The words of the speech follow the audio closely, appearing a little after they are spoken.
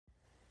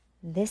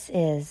This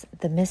is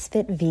the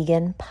Misfit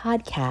Vegan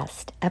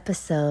Podcast,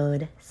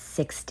 episode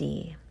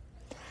 60.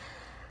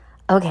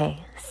 Okay,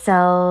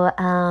 so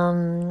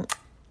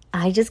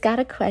I just got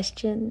a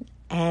question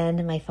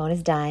and my phone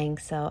is dying,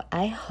 so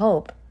I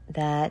hope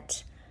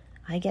that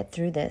I get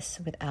through this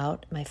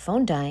without my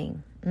phone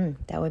dying.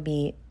 That would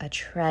be a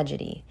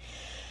tragedy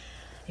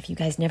if you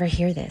guys never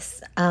hear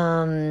this.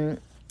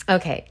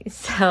 Okay,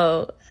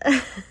 so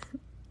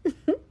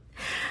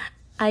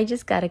I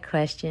just got a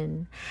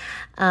question.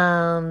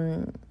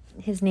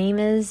 His name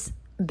is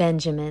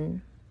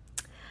Benjamin.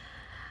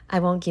 I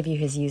won't give you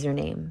his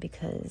username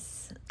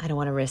because I don't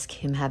want to risk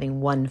him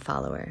having one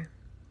follower.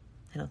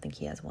 I don't think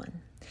he has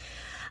one.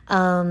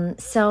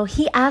 So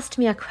he asked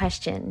me a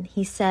question.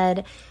 He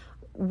said,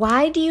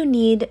 why do you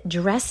need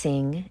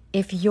dressing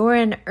if you're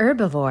an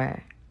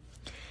herbivore?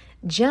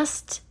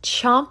 Just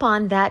chomp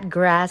on that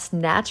grass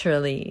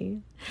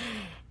naturally.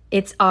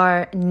 It's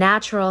our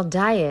natural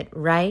diet,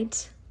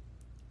 right?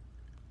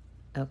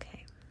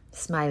 Okay.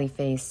 Smiley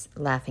face,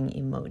 laughing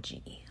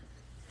emoji.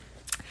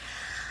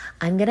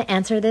 I'm going to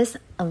answer this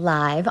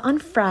live on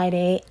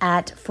Friday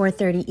at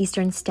 4:30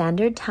 Eastern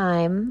Standard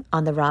Time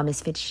on the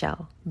MisFits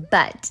show.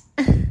 But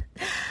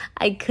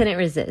I couldn't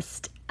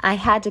resist. I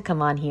had to come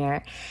on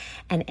here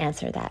and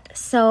answer that.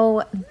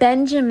 So,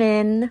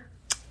 Benjamin.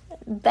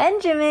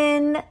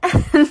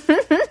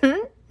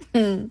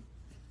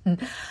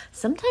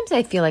 Sometimes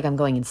I feel like I'm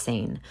going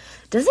insane.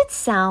 Does it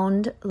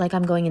sound like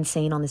I'm going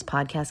insane on this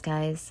podcast,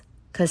 guys?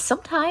 Because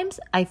sometimes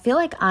I feel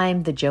like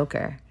I'm the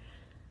Joker.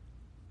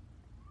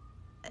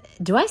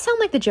 Do I sound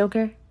like the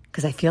Joker?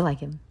 Because I feel like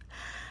him.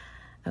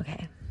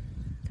 Okay.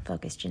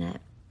 Focus,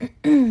 Jeanette.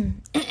 Me.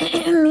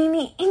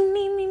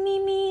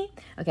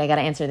 Okay, I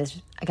gotta answer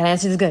this.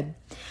 Good.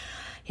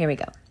 Here we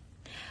go.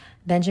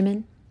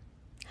 Benjamin,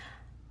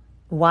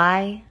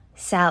 why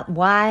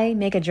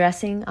make a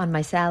dressing on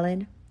my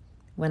salad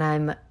when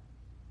I'm...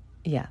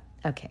 Yeah,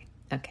 okay.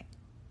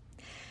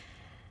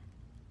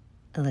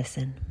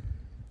 Listen.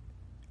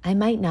 I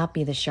might not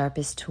be the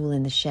sharpest tool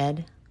in the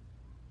shed,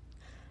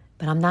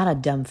 but I'm not a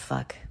dumb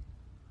fuck.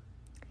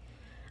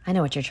 I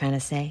know what you're trying to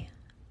say.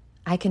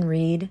 I can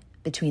read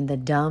between the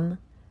dumb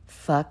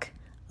fuck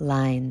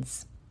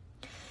lines.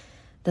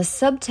 The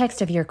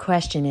subtext of your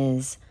question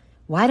is,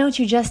 why don't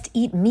you just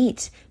eat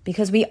meat?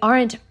 Because we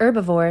aren't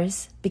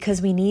herbivores,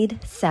 because we need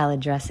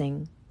salad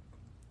dressing.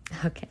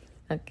 Okay.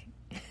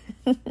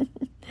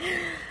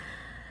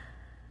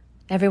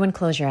 Everyone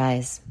close your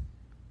eyes.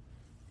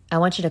 I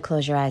want you to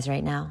close your eyes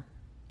right now.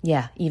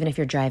 Yeah, even if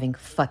you're driving,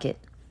 fuck it.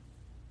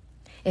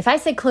 If I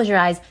say close your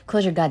eyes,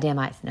 close your goddamn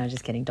eyes. No,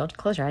 just kidding. Don't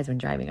close your eyes when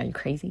driving. Are you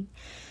crazy?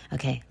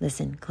 Okay,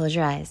 listen. Close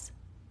your eyes.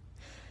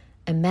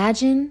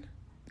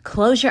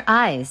 Close your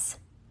eyes.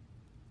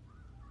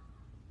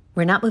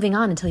 We're not moving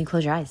on until you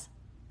close your eyes.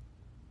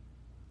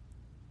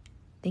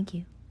 Thank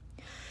you.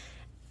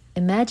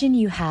 Imagine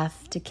you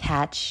have to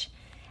catch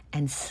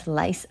and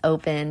slice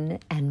open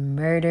and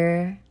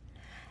murder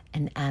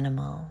an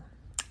animal.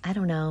 I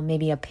don't know,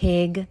 maybe a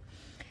pig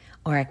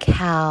or a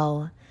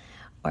cow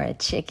or a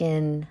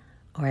chicken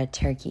or a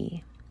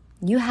turkey.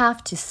 You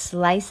have to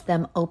slice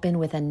them open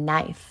with a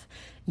knife.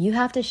 You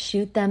have to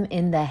shoot them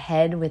in the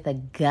head with a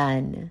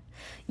gun.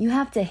 You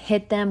have to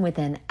hit them with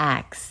an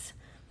axe.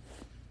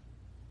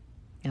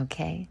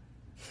 Okay?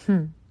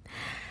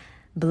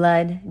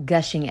 Blood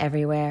gushing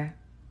everywhere.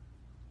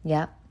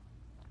 Yep.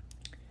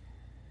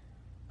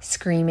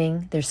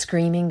 Screaming,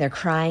 they're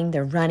crying,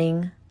 they're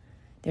running.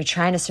 They're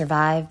trying to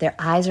survive. Their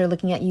eyes are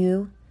looking at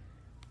you.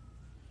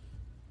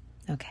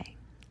 Okay.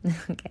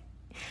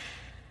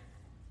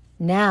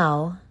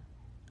 Now,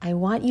 I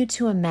want you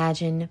to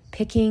imagine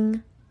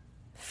picking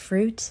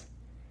fruit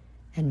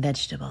and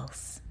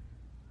vegetables.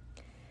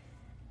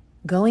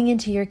 Going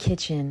into your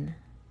kitchen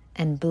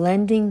and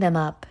blending them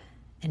up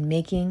and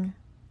making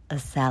a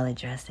salad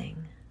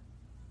dressing.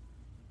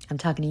 I'm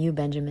talking to you,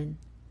 Benjamin,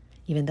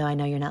 even though I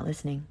know you're not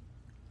listening.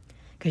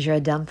 Because you're a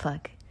dumb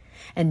fuck.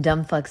 And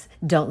dumb fucks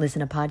don't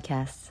listen to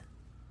podcasts.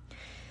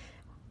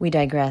 We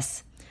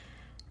digress.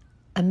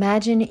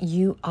 Imagine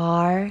you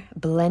are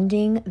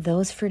blending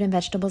those fruit and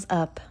vegetables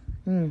up.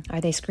 Are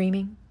they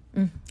screaming?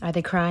 Are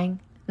they crying?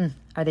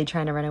 Are they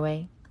trying to run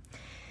away?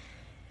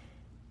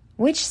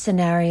 Which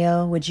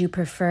scenario would you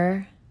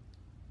prefer,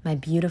 my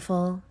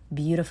beautiful,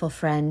 beautiful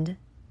friend,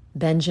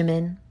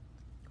 Benjamin?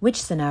 Which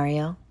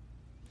scenario?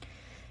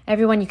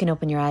 Everyone, you can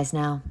open your eyes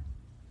now.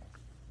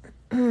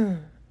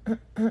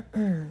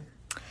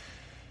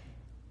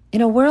 In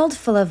a world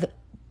full of...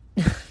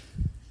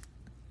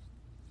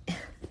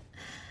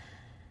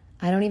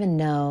 I don't even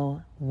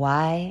know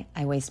why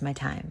I waste my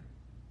time.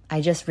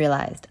 I just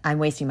realized I'm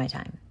wasting my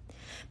time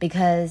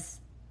because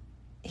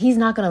he's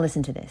not going to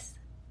listen to this.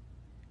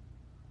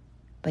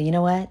 But you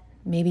know what?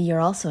 Maybe you're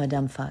also a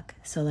dumb fuck.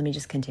 So let me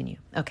just continue.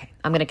 Okay,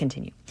 I'm going to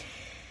continue.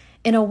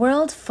 In a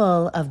world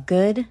full of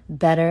good,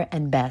 better,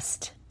 and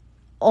best,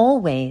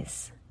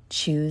 always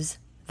choose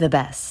the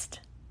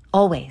best.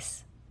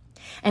 Always.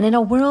 And in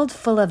a world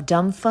full of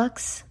dumb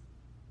fucks,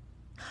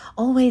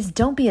 always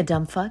don't be a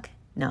dumb fuck.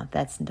 No,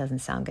 that doesn't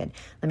sound good.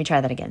 Let me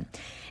try that again.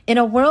 In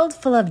a world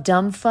full of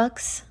dumb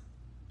fucks,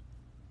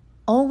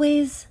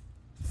 always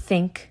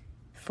think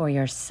for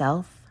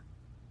yourself.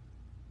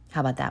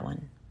 How about that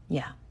one?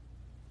 Yeah.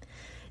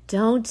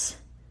 Don't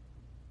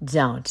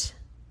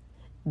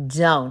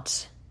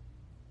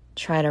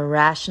try to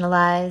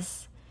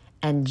rationalize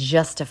and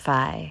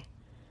justify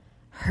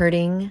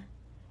hurting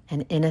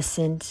an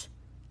innocent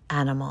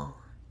animal.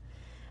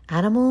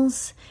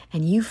 Animals,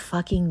 and you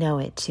fucking know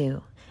it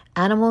too.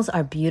 Animals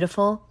are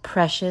beautiful,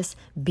 precious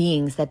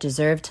beings that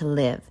deserve to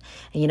live.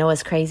 And you know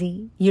what's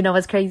crazy?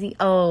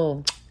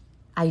 Oh,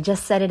 I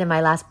just said it in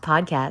my last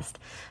podcast,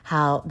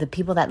 how the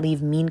people that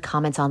leave mean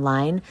comments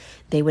online,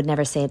 they would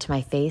never say it to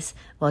my face.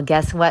 Well,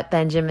 guess what,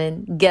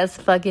 Benjamin? Guess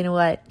fucking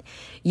what?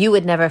 You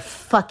would never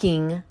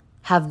fucking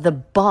have the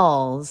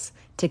balls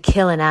to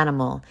kill an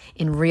animal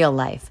in real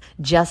life,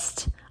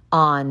 just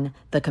on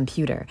the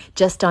computer,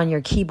 just on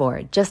your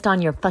keyboard, just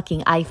on your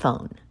fucking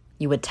iPhone.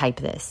 You would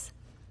type this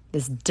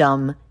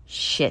dumb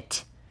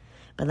shit.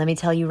 But let me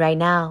tell you right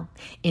now,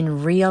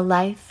 in real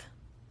life,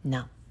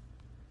 no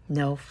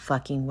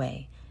fucking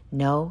way.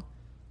 No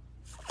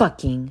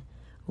fucking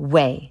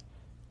way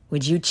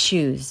would you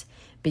choose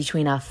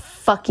between a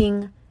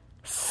fucking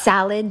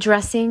salad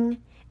dressing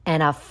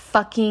and a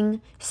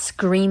fucking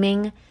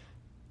screaming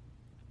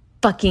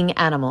fucking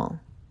animal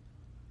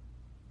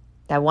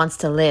that wants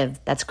to live,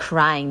 that's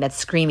crying, that's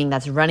screaming,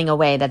 that's running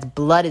away, that's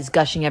blood is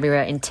gushing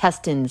everywhere,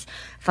 intestines,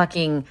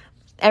 fucking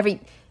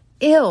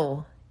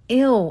ew,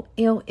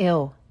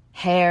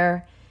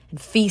 hair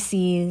and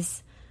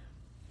feces.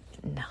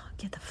 No,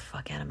 get the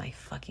fuck out of my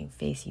fucking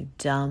face, you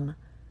dumb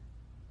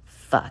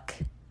fuck.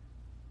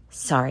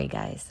 Sorry,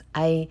 guys.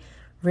 I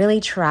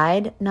really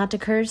tried not to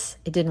curse.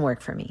 It didn't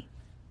work for me.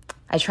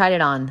 I tried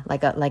it on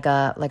like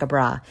a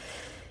bra.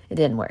 It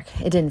didn't work.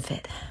 It didn't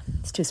fit.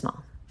 It's too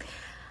small.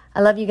 I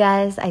love you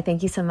guys. I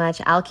thank you so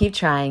much. I'll keep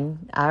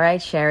trying. All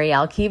right, Sherry,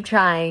 I'll keep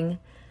trying.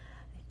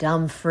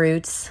 Dumb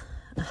fruits.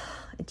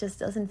 It just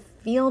doesn't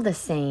feel the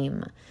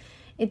same.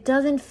 It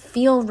doesn't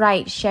feel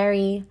right,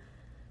 Sherry.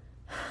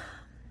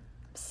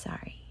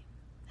 Sorry,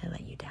 I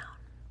let you down.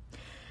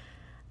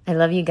 I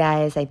love you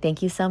guys. I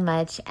thank you so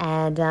much.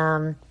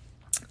 And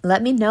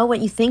let me know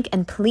what you think.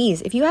 And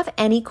please, if you have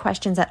any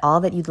questions at all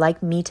that you'd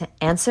like me to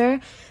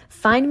answer,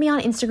 find me on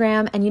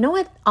Instagram. And you know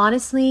what?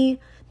 Honestly,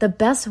 the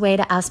best way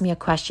to ask me a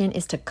question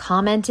is to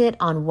comment it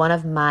on one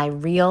of my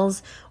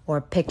reels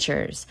or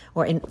pictures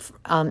or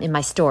in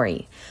my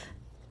story.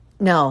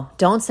 No,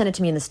 don't send it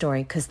to me in the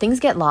story because things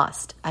get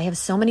lost. I have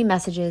so many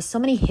messages, so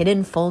many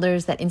hidden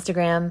folders that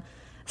Instagram,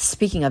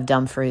 speaking of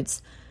dumb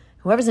fruits,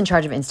 whoever's in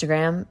charge of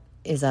Instagram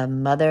is a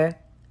mother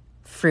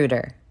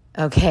fruiter,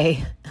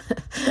 okay?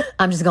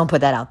 I'm just going to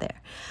put that out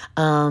there.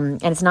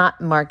 And it's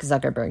not Mark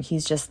Zuckerberg.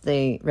 He's just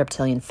the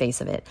reptilian face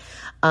of it.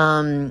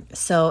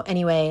 So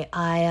anyway,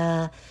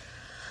 I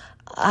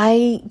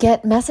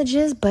get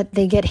messages, but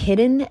they get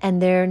hidden,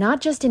 and they're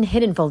not just in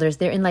hidden folders.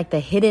 They're in like the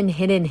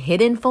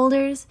hidden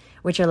folders,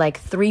 which are like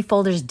 3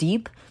 folders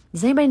deep.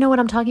 Does anybody know what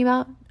I'm talking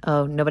about?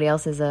 Oh, nobody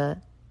else is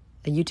a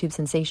YouTube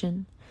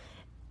sensation,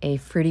 a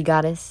fruity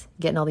goddess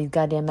getting all these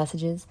goddamn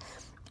messages.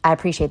 I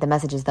appreciate the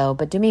messages though,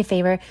 but do me a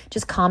favor,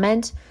 just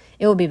comment.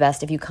 It would be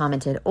best if you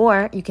commented,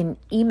 or you can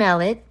email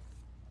me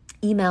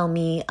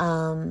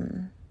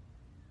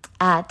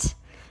at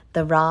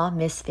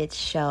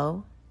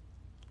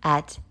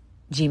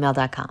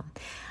therawmisfitsshow@gmail.com.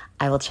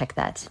 I will check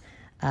that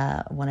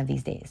one of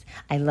these days.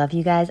 I love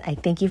you guys. I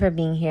thank you for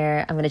being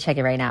here. I'm going to check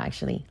it right now,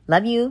 actually.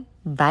 Love you.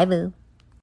 Bye, boo.